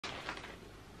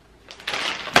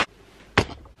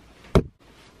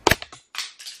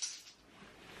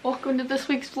Welcome to this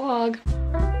week's vlog.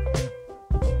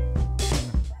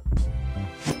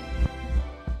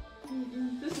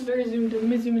 This is very zoomed in. Let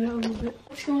me zoom it out a little bit.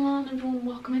 What's going on, everyone?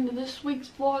 Welcome into this week's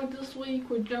vlog. This week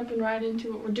we're jumping right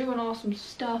into it. We're doing awesome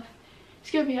stuff.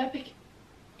 It's gonna be epic.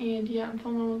 And yeah, I'm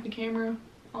filming with the camera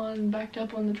on backed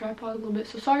up on the tripod a little bit.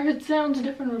 So sorry if it sounds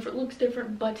different or if it looks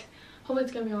different, but hopefully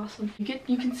it's gonna be awesome.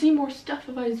 You can see more stuff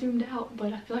if I zoomed out,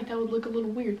 but I feel like that would look a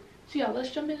little weird. So yeah, let's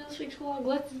jump into this week's vlog.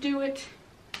 Let's do it.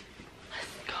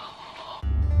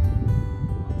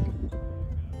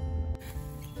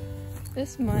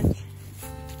 This much,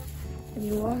 and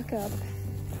you walk up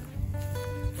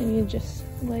and you just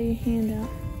lay your hand out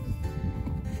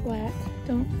flat.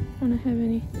 Don't want to have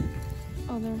any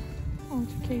other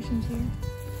altercations here.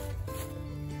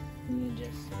 And you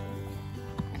just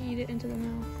eat it into the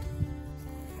mouth.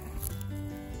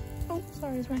 Oh,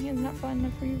 sorry, is my hand's not flat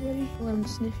enough for you, buddy? Let him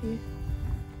sniff you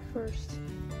first.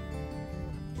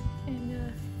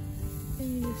 And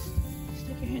then you just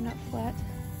stick your hand out flat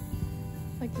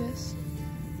like this,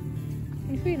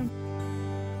 and you feed them.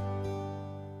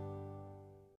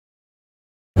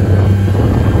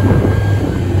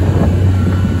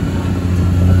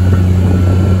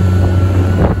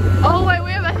 Oh wait,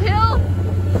 we have a hill?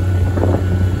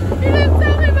 You didn't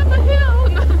tell me about the hill!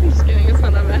 No, I'm just kidding, it's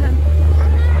not that bad.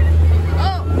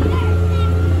 Oh!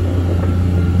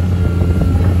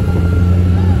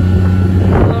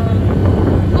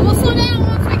 But we'll slow down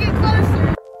once we get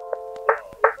closer.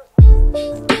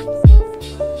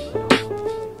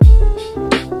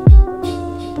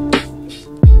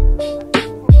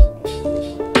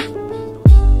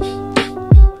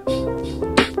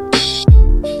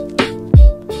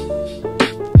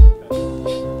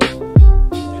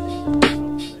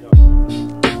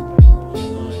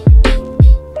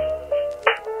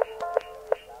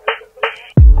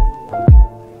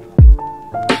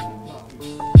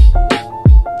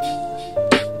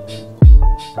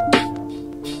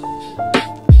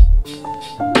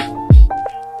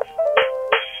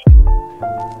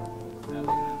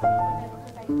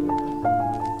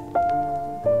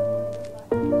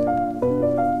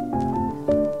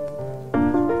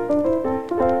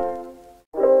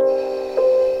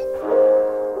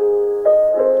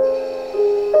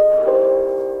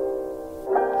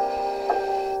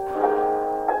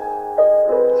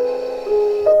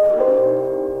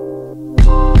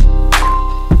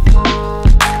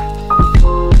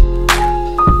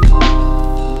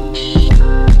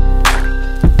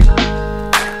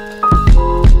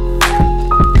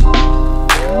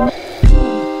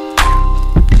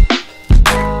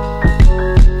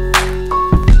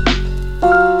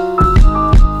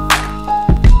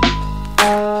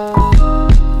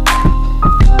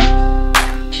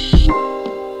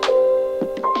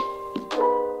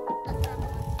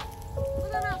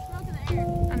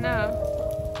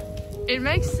 It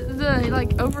makes the,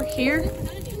 like, over here,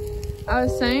 I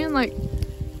was saying, like,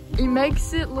 it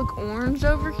makes it look orange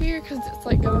over here because it's,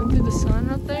 like, going through the sun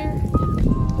up there.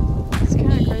 It's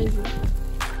kind of crazy.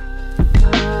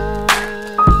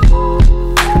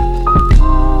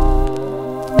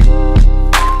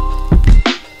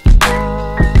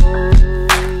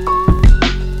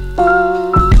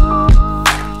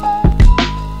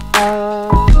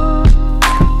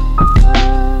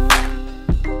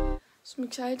 I'm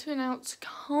excited to announce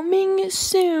coming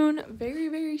soon, very,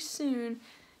 very soon,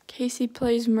 Casey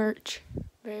Plays merch.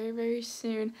 Very, very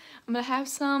soon. I'm going to have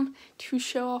some to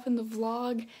show off in the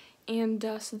vlog, and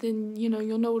so then, you know,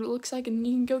 you'll know what it looks like, and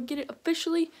you can go get it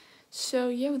officially. So,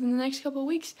 yeah, within the next couple of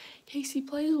weeks, Casey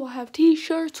Plays will have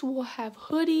t-shirts, we'll have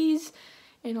hoodies,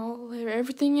 and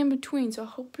everything in between. So I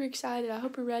hope you're excited. I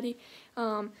hope you're ready.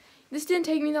 This didn't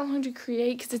take me that long to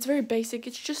create because it's very basic.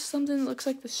 It's just something that looks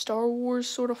like the Star Wars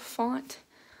sort of font.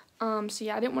 So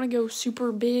yeah, I didn't want to go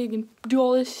super big and do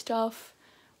all this stuff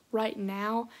right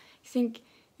now. I think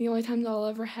the only time I'll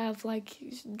ever have like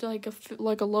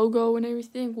a logo and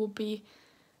everything will be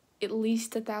at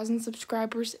least 1,000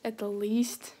 subscribers at the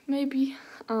least, maybe.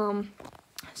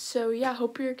 So yeah, I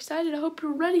hope you're excited. I hope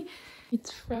you're ready.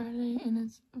 It's Friday and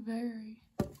it's very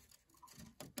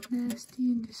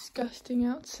nasty and disgusting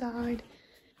outside.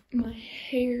 My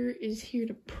hair is here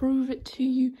to prove it to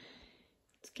you.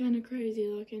 It's kind of crazy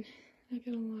looking, not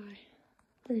gonna lie.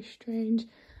 Very strange.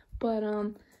 But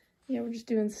yeah, we're just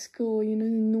doing school, you know,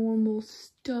 the normal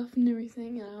stuff and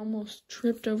everything. And I almost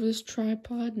tripped over this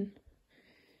tripod and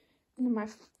my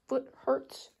foot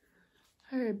hurts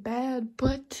very bad.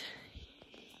 But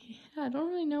yeah, I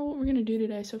don't really know what we're gonna do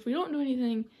today. So if we don't do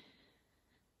anything,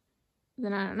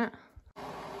 then I don't know.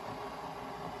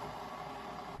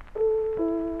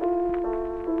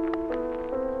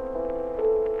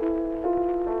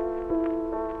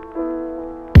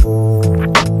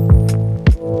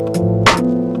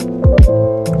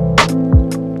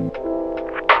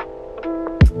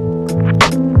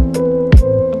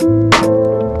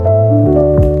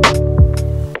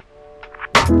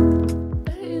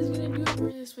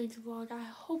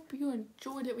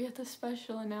 with the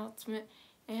special announcement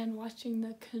and watching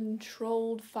the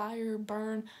controlled fire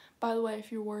burn. By the way,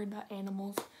 if you're worried about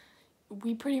animals,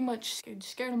 we pretty much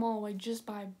scared them all away just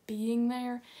by being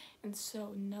there, and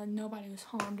so nobody was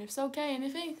harmed. It's okay, and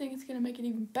if anything, it's going to make it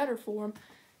even better for them.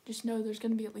 Just know there's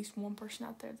going to be at least one person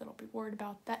out there that'll be worried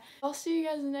about that. I'll see you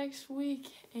guys next week,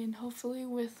 and hopefully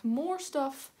with more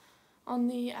stuff on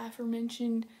the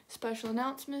aforementioned special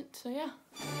announcement. So yeah,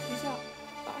 peace out.